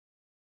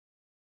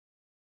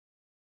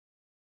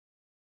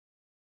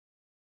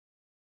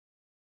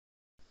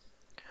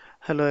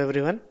Hello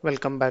everyone,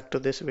 welcome back to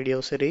this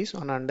video series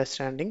on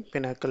understanding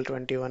Pinnacle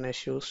 21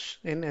 issues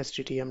in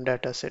SDTM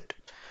dataset.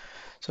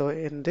 So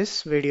in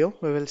this video,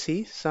 we will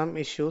see some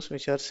issues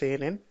which are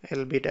seen in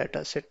LB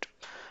dataset.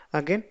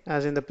 Again,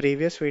 as in the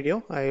previous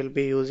video, I will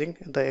be using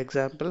the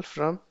example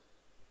from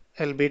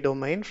LB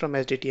domain from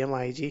SDTM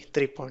IG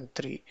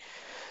 3.3.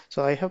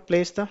 So I have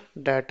placed the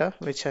data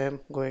which I am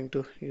going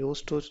to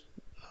use to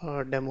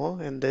demo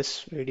in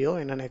this video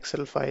in an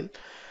Excel file.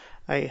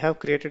 I have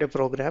created a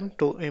program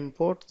to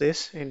import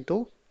this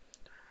into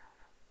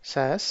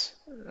SAS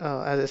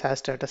as a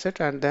SAS dataset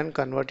and then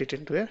convert it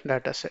into a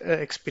dataset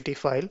XPT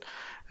file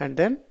and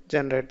then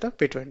generate the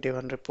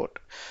P21 report.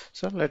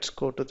 So let's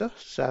go to the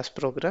SAS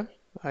program.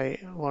 I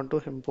want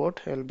to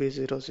import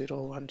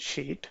LB001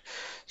 sheet.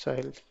 So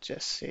I'll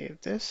just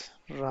save this,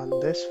 run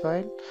this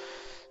file.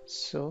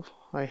 So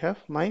I have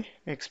my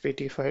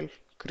XPT file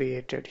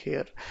created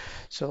here.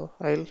 So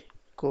I'll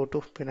go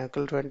to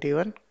Pinnacle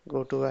 21,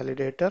 go to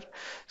validator.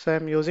 So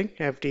I'm using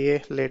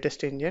FDA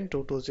latest engine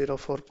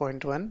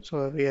 2204.1.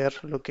 So we are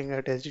looking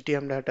at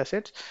SDTM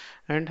datasets,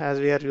 and as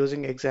we are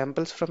using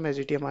examples from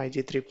SDTM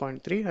IG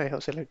 3.3, I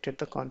have selected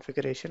the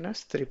configuration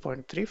as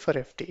 3.3 for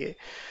FDA.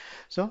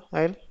 So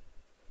I'll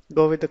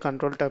go with the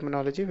control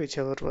terminology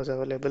whichever was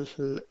available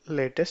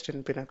latest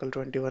in Pinnacle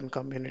 21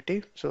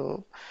 community.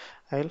 So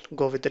I'll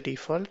go with the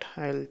default.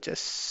 I'll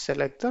just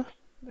select the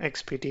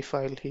XPT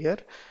file here,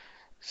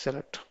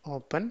 select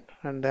open,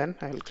 and then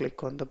I'll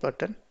click on the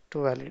button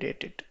to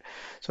validate it.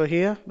 So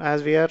here,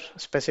 as we are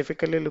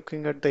specifically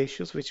looking at the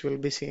issues which will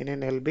be seen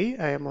in LB,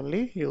 I am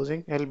only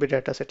using LB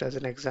dataset as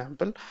an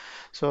example.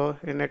 So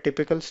in a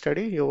typical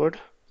study, you would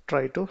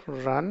try to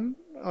run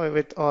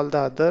with all the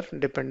other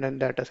dependent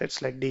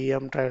datasets like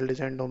DEM, trial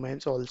design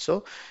domains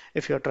also,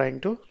 if you're trying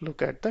to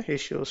look at the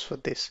issues for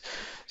this.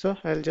 So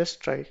I'll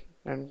just try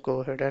and go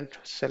ahead and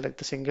select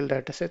the single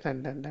dataset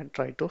and then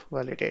try to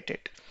validate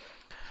it.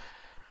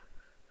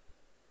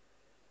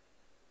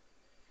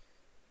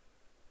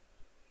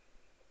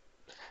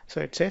 So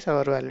it says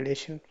our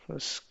validation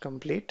was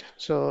complete.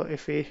 So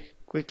if we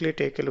quickly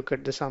take a look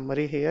at the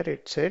summary here,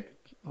 it said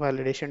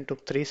validation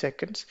took 3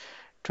 seconds,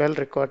 12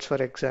 records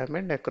were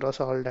examined across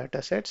all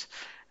datasets,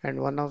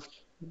 and one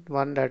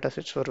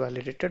datasets were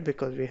validated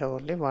because we have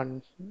only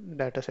one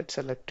dataset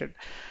selected.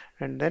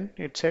 And then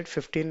it said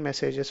 15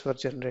 messages were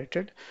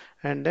generated,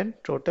 and then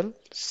total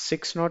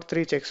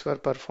 603 checks were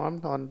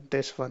performed on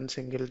this one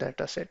single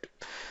dataset.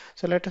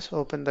 So let us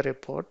open the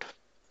report.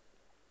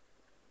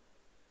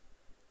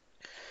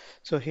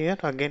 So here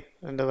again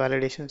in the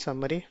validation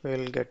summary, we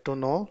will get to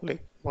know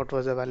like what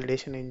was the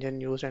validation engine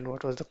used and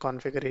what was the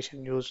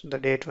configuration used, the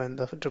date when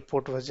the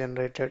report was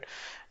generated,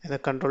 and the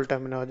control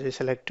terminology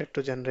selected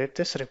to generate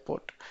this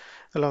report,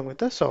 along with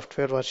the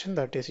software version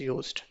that is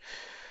used.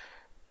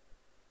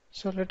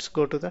 So let's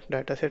go to the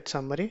dataset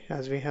summary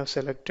as we have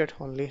selected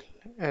only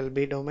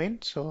LB domain.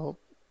 So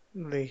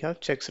we have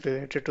checks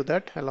related to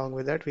that. Along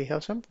with that, we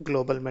have some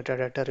global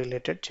metadata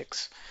related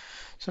checks.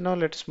 So now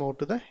let's move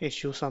to the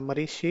issue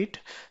summary sheet,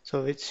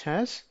 so which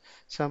has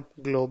some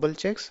global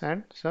checks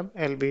and some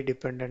LB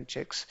dependent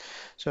checks.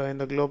 So in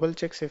the global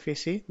checks, if we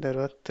see, there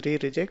were 3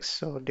 rejects.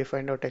 So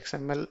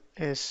define.xml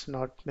is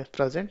not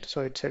present, so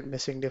it said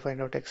missing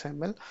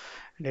define.xml,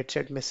 and it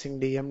said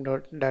missing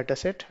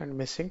dm.dataset and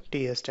missing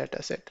ts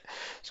dataset.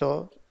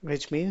 So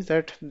which means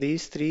that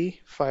these 3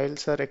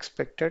 files are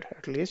expected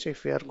at least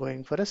if we are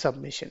going for a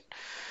submission.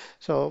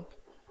 So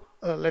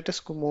let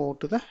us move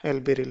to the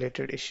LB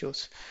related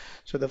issues.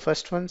 So the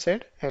first one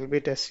said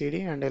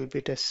LBTESTCD and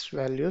LBTEST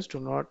values do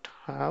not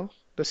have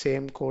the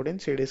same code in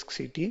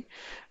CDISC CT,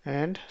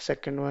 and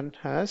second one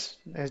has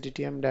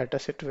SDTM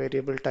dataset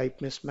variable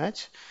type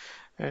mismatch,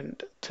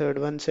 and third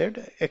one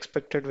said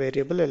expected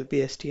variable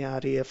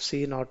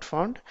LBSTREFC not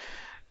found,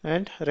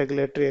 and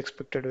regulatory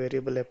expected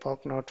variable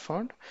EPOCH not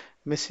found,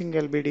 missing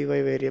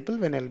LBDY variable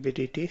when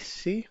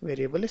LBDTC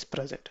variable is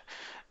present.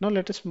 Now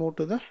let us move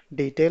to the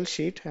detail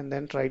sheet and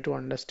then try to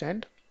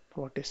understand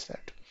what is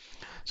that.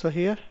 So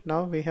here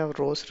now we have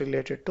rows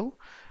related to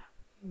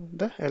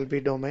the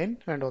LB domain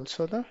and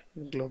also the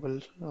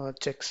global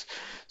checks.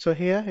 So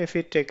here if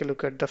we take a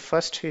look at the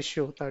first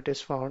issue that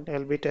is found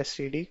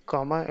LBTESTCD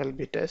comma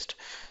LBTEST,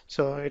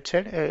 so it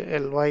said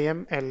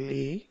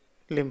LYMLE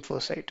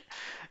lymphocyte,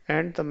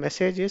 and the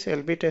message is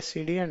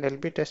LBTESTCD and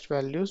LBTEST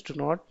values do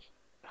not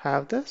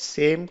have the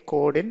same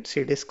code in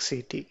CDISC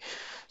CT.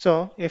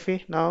 So if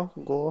we now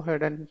go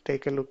ahead and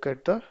take a look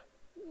at the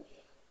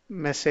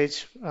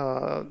message,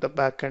 the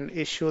backend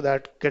issue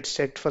that gets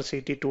checked for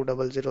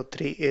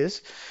CT2003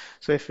 is,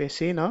 so if we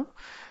see now,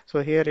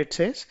 so here it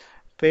says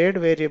paired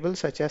variables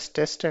such as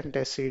test and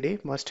test CD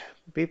must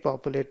be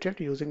populated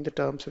using the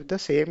terms with the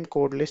same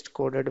code list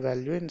coded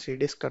value in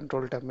CDISC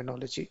control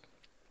terminology.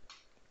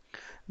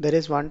 There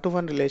is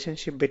one-to-one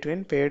relationship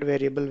between paired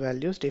variable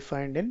values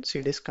defined in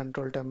CDISC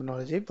control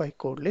terminology by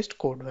code list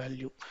code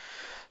value.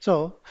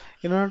 So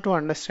in order to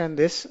understand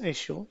this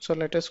issue, so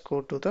let us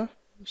go to the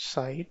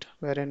site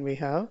wherein we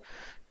have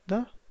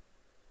the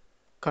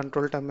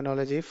control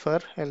terminology for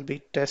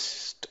LB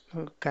test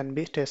can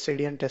be test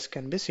CD and test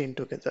can be seen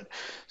together.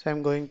 So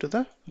I'm going to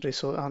the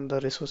resource on the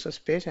resources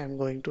page. I'm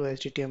going to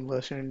SDTM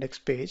version index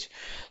page.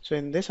 So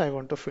in this I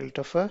want to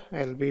filter for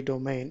LB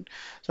domain.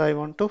 So I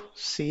want to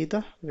see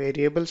the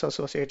variables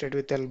associated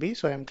with LB.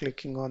 So I'm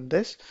clicking on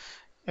this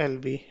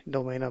LB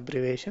domain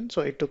abbreviation.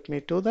 So it took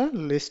me to the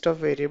list of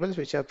variables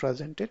which are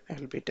present in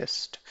LB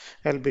test,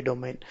 LB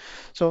domain.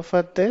 So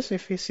for this,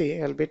 if we see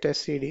LB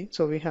test CD,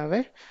 so we have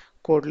a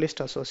code list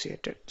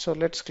associated. So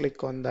let's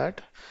click on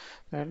that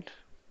and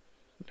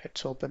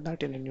let's open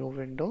that in a new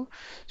window.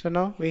 So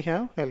now we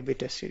have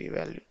LBTESTCD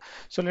value.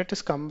 So let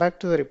us come back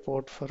to the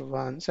report for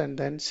once and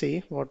then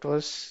see what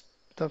was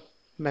the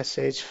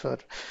message for.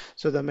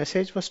 So the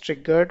message was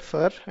triggered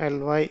for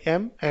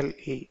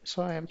LYMLE.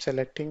 So I am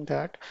selecting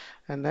that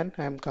and then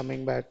I am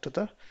coming back to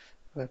the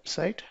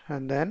website,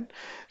 and then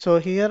so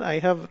here I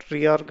have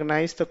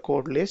reorganized the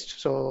code list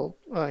so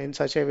in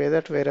such a way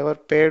that wherever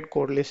paired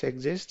code list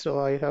exists, so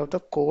I have the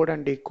code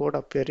and decode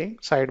appearing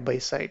side by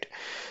side.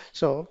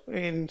 So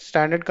in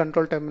standard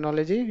control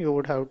terminology, you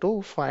would have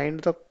to find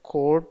the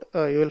code,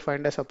 you will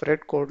find a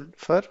separate code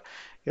for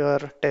your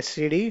test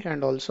CD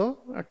and also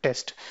a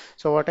test.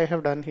 So what I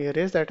have done here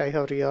is that I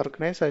have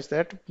reorganized such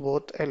that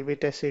both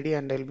LB test CD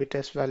and LB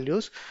test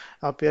values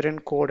appear in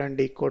code and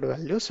decode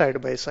values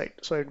side by side.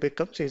 So it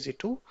becomes easy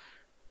to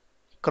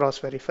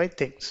cross-verify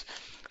things.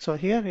 So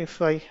here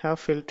if I have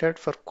filtered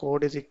for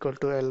code is equal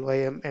to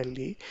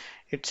LYMLE,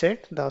 it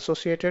said the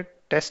associated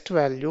test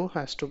value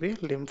has to be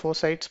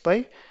lymphocytes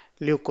by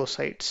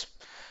leukocytes.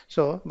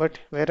 So, but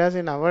whereas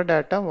in our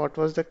data, what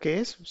was the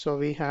case? So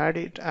we had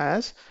it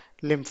as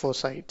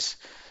lymphocytes.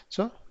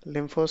 So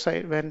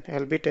lymphocyte when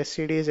LB test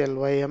CD is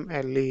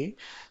LYMLE,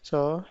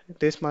 so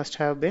this must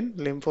have been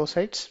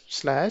lymphocytes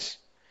slash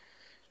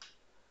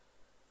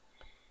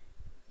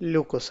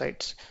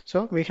leukocytes.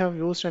 So we have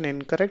used an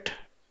incorrect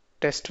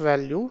test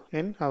value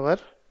in our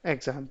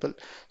example.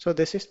 So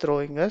this is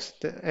throwing us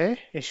a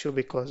issue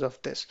because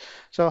of this.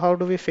 So how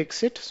do we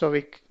fix it? So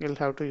we will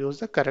have to use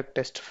the correct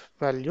test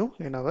value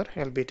in our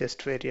LB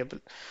test variable.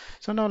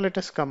 So now let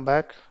us come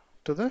back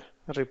to the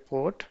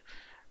report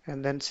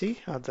and then see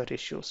other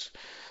issues.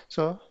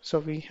 So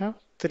we have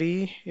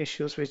three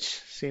issues which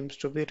seems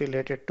to be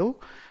related to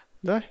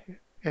the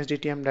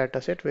SDTM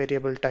dataset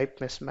variable type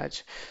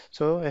mismatch.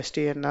 So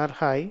STNR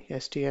high,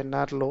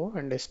 STNR low,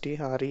 and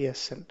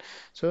STRESN.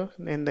 So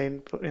in the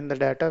input in the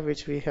data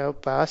which we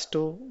have passed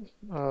to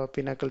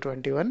Pinnacle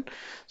 21,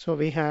 so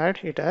we had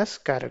it as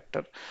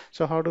character.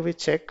 So how do we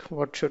check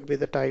what should be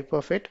the type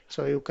of it?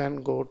 So you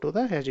can go to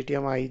the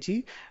SDTM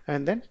IG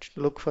and then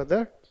look for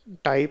the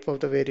type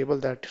of the variable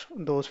that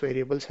those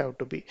variables have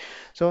to be.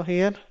 So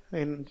here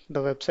in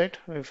the website,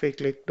 if we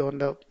clicked on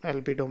the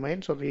LB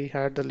domain, so we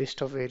had the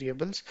list of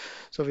variables.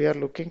 So we are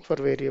looking for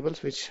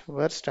variables which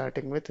were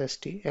starting with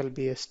ST,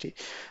 LBST.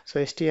 So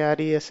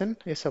STRESN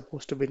is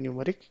supposed to be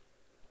numeric.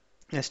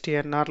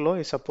 STNR low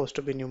is supposed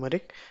to be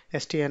numeric.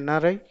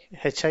 STNRI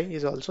HI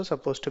is also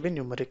supposed to be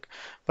numeric.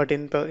 But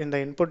in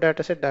the input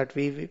dataset that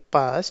we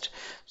passed,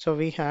 so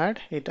we had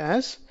it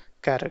as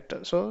character.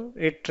 So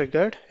it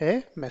triggered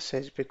a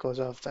message because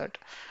of that.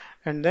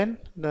 And then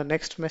the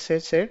next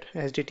message said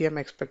SDTM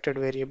expected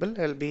variable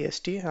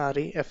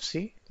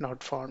LBSTREFC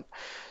not found.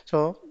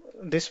 So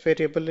this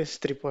variable is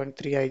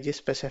 3.3 IG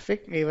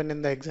specific. Even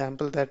in the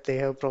example that they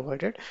have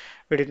provided,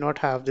 we did not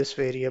have this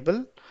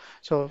variable.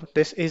 So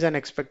this is an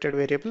expected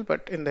variable,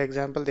 but in the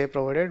example they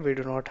provided, we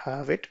do not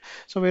have it.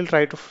 So we'll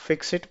try to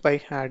fix it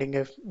by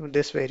adding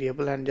this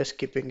variable and just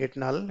keeping it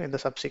null in the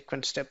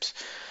subsequent steps.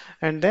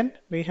 And then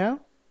we have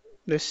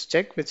this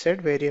check which said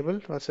variable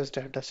versus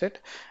dataset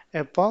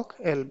epoch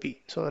LB.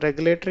 So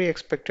regulatory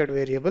expected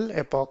variable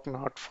epoch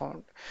not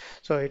found.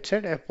 So it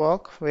said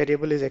epoch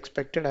variable is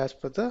expected as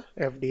per the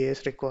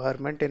FDA's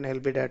requirement in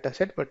LB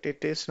dataset, but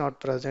it is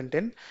not present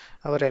in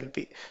our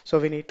LB. So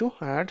we need to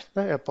add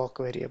the epoch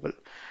variable.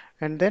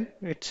 And then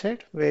it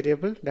said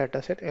variable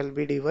dataset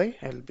LBDY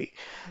LB.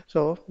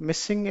 So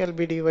missing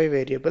LBDY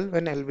variable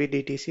when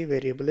LBDTC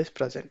variable is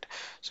present.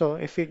 So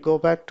if we go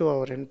back to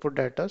our input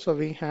data, so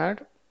we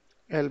had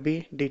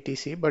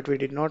LBDTC, but we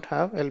did not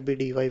have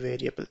LBDY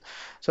variable.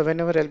 So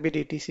whenever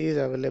LBDTC is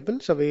available,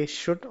 so we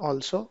should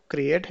also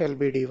create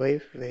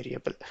LBDY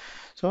variable.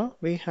 So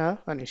we have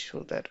an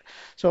issue there.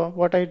 So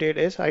what I did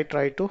is I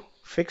tried to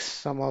fix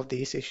some of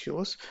these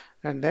issues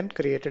and then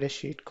created a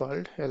sheet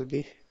called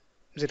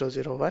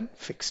LB001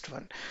 fixed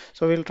one.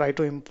 So we'll try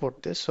to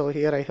import this. So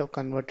here I have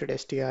converted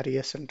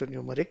STRESN to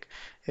numeric,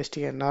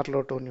 STNR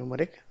low to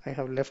numeric. I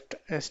have left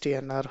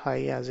STNR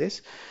high as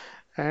is,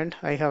 and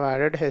I have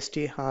added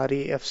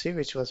STREFC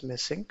which was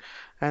missing,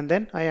 and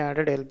then I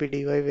added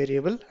LBDY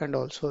variable and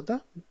also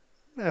the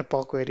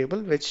epoch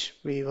variable which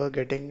we were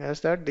getting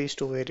as that these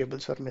two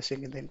variables were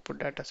missing in the input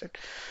dataset.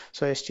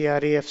 So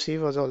STREFC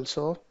was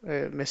also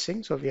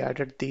missing, so we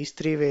added these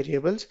three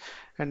variables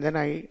and then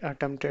I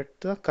attempted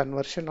the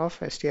conversion of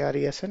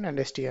STRESN and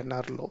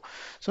STNR low.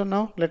 So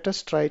now let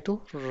us try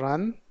to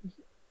run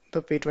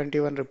the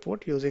P21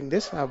 report using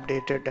this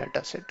updated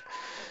dataset.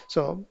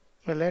 So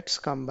Well, let's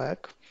come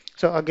back.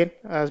 So again,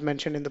 as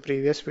mentioned in the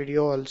previous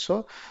video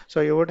also,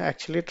 so you would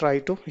actually try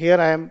to, here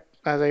I am,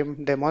 as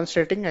I'm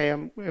demonstrating, I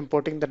am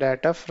importing the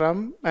data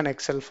from an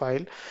Excel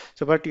file.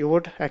 So, but you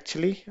would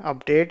actually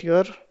update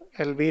your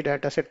LB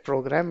dataset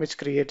program, which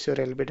creates your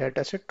LB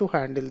dataset to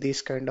handle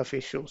these kind of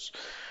issues.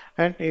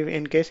 And if,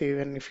 in case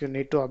even if you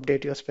need to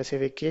update your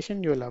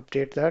specification, you will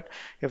update that.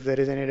 If there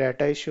is any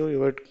data issue, you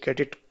would get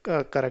it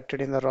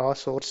corrected in the raw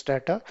source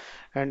data.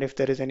 And if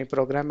there is any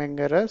programming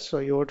errors, so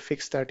you would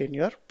fix that in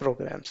your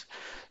programs.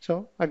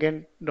 So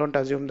again, don't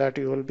assume that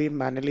you will be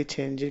manually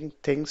changing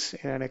things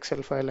in an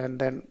Excel file and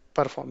then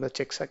perform the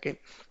checks again.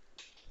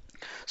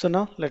 So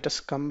now let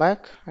us come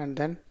back and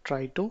then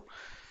try to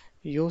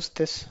use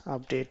this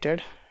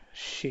updated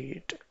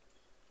sheet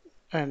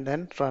and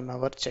then run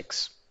our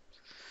checks.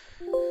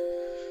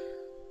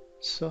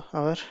 So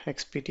our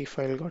XPT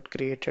file got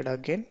created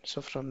again.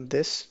 So from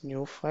this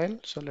new file,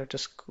 so let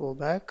us go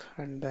back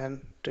and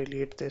then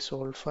delete this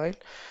old file.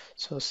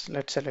 So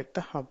let's select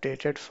the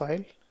updated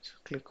file. So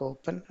click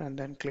open and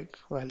then click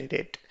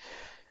validate.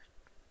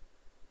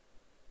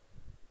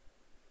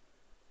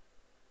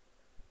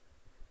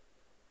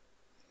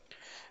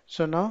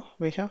 So now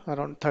we have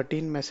around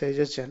 13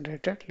 messages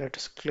generated. Let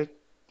us click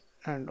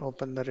and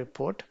open the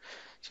report.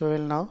 So we'll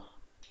now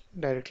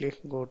directly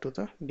go to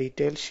the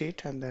detail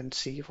sheet and then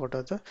see what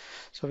are the,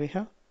 so we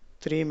have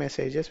three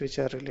messages which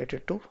are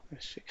related to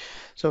history.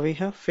 So we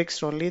have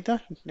fixed only the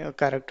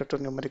character to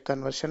numeric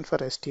conversion for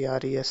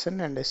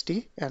STRESN and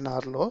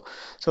STNR low.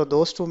 So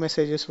those two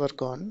messages were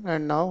gone,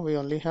 and now we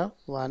only have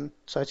one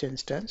such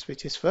instance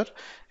which is for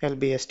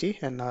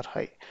LBSTNR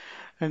high.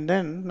 And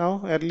then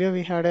now earlier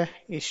we had a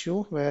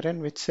issue wherein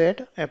which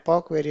said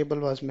epoch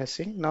variable was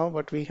missing. Now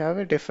but we have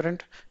a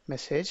different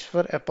message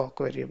for epoch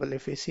variable.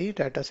 If we see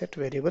dataset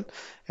variable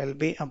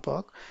LB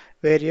epoch,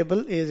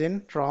 variable is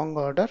in wrong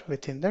order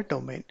within the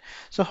domain.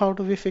 So how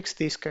do we fix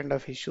these kind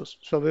of issues?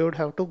 So we would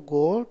have to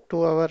go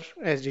to our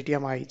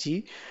SDTM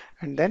IG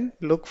and then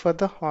look for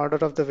the order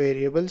of the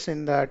variables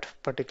in that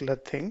particular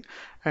thing,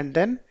 and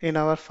then in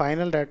our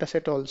final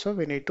dataset also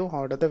we need to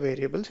order the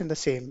variables in the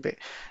same way.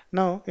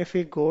 Now if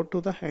we go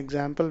to the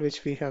example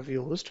which we have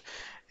used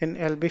in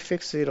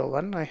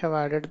LBFix01, I have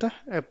added the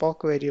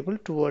epoch variable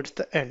towards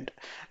the end.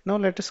 Now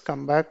let us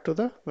come back to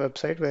the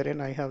website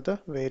wherein I have the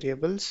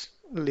variables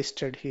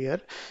listed here.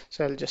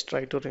 So I'll just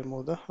try to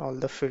remove all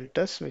the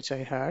filters which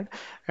I had,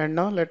 and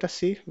now let us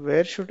see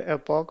where should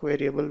epoch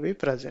variable be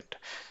present.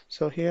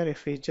 So here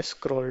if we just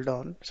scroll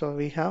down, so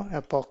we have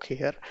epoch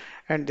here,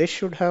 and this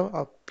should have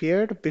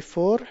appeared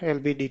before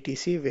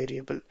LBDTC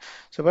variable.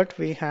 So but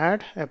we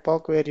had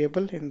epoch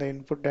variable in the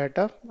input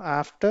data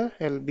after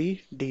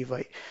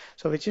LBDY,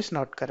 so which is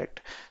not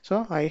correct.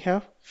 So I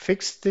have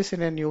fixed this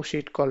in a new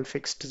sheet called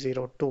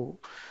fixed02.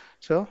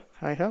 So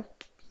I have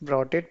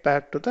brought it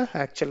back to the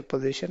actual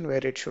position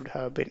where it should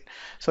have been.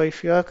 So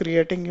if you are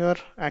creating your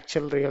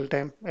actual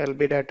real-time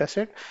LB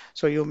dataset,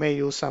 so you may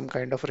use some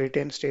kind of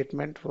retain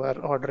statement for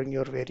ordering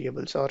your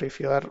variables, or if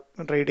you are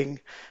reading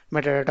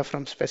metadata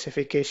from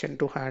specification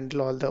to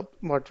handle all the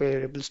what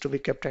variables to be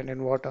kept and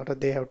in what order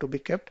they have to be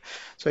kept.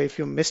 So if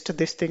you missed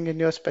this thing in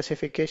your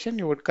specification,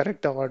 you would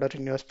correct the order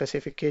in your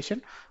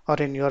specification or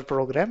in your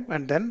program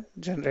and then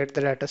generate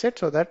the dataset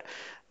so that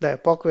the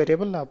epoch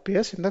variable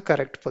appears in the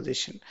correct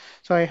position.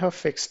 So I have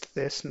fixed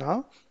this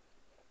now.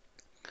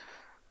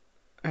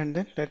 And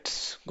then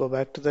let's go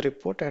back to the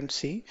report and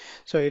see.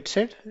 So it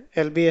said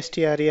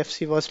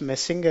LBSTREFC was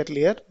missing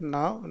earlier.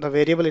 Now the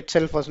variable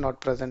itself was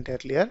not present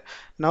earlier.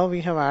 Now we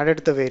have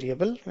added the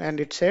variable and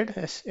it said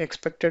as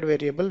expected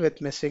variable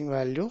with missing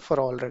value for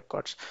all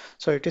records.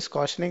 So it is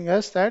cautioning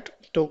us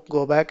that to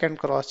go back and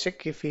cross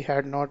check if we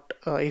had not,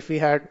 if we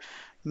had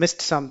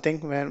missed something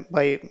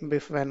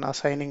when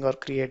assigning or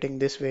creating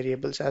these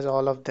variables, as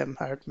all of them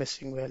had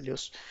missing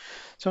values.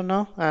 So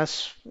now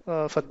as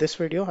for this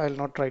video, I'll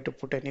not try to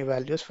put any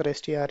values for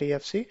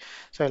strefc.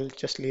 So I'll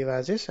just leave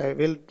as is. I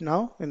will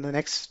now in the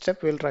next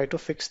step, we'll try to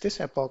fix this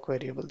epoch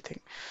variable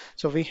thing.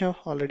 So I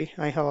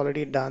have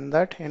already done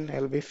that in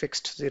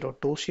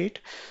LBFixed02 sheet.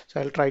 So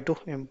I'll try to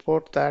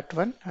import that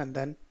one and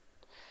then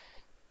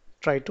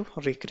try to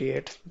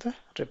recreate the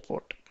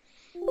report.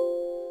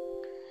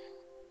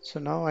 So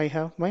now I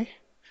have my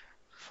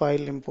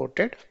file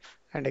imported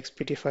and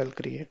XPT file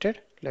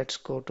created. Let's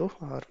go to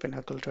our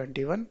Pinnacle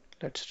 21.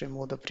 Let's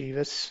remove the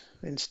previous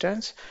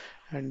instance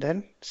and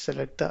then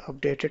select the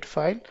updated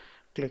file,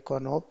 click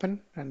on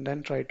open and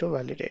then try to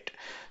validate.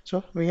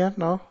 So we are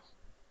now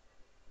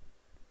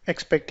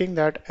expecting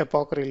that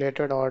epoch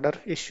related order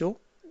issue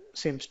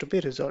seems to be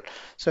resolved.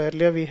 So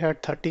earlier we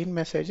had 13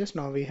 messages,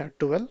 now we had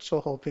 12.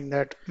 So hoping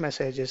that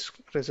message is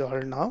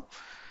resolved now.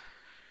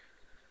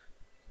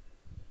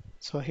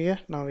 So here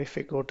now if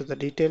we go to the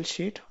detail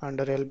sheet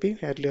under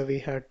LB, earlier we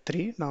had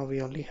 3, now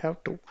we only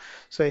have 2.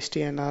 So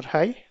STNR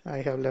high, I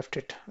have left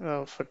it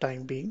for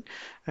time being,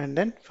 and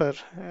then for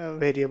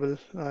variable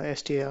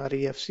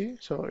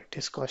STREFC, so it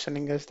is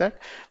cautioning us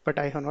that, but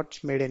I have not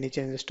made any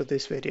changes to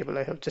this variable.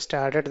 I have just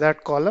added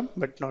that column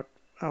but not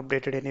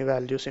updated any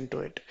values into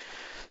it.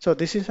 So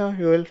this is how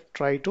you will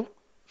try to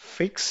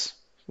fix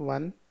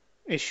one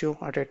issue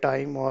at a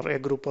time or a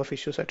group of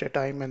issues at a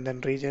time and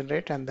then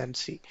regenerate and then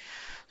see.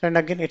 And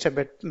again, it's a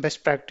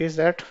best practice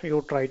that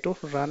you try to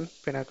run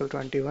Pinnacle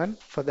 21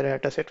 for the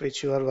dataset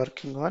which you are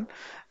working on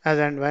as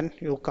and when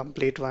you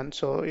complete one.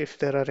 So if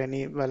there are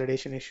any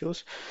validation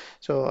issues,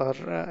 so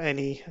or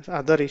any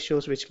other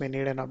issues which may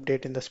need an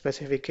update in the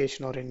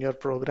specification or in your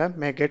program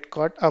may get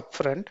caught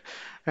upfront.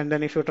 And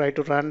then if you try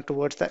to run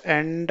towards the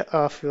end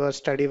of your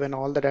study when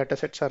all the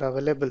datasets are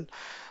available,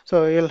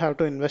 so you'll have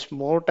to invest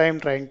more time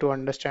trying to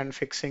understand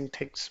fixing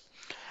things.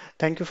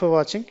 Thank you for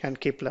watching and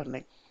keep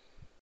learning.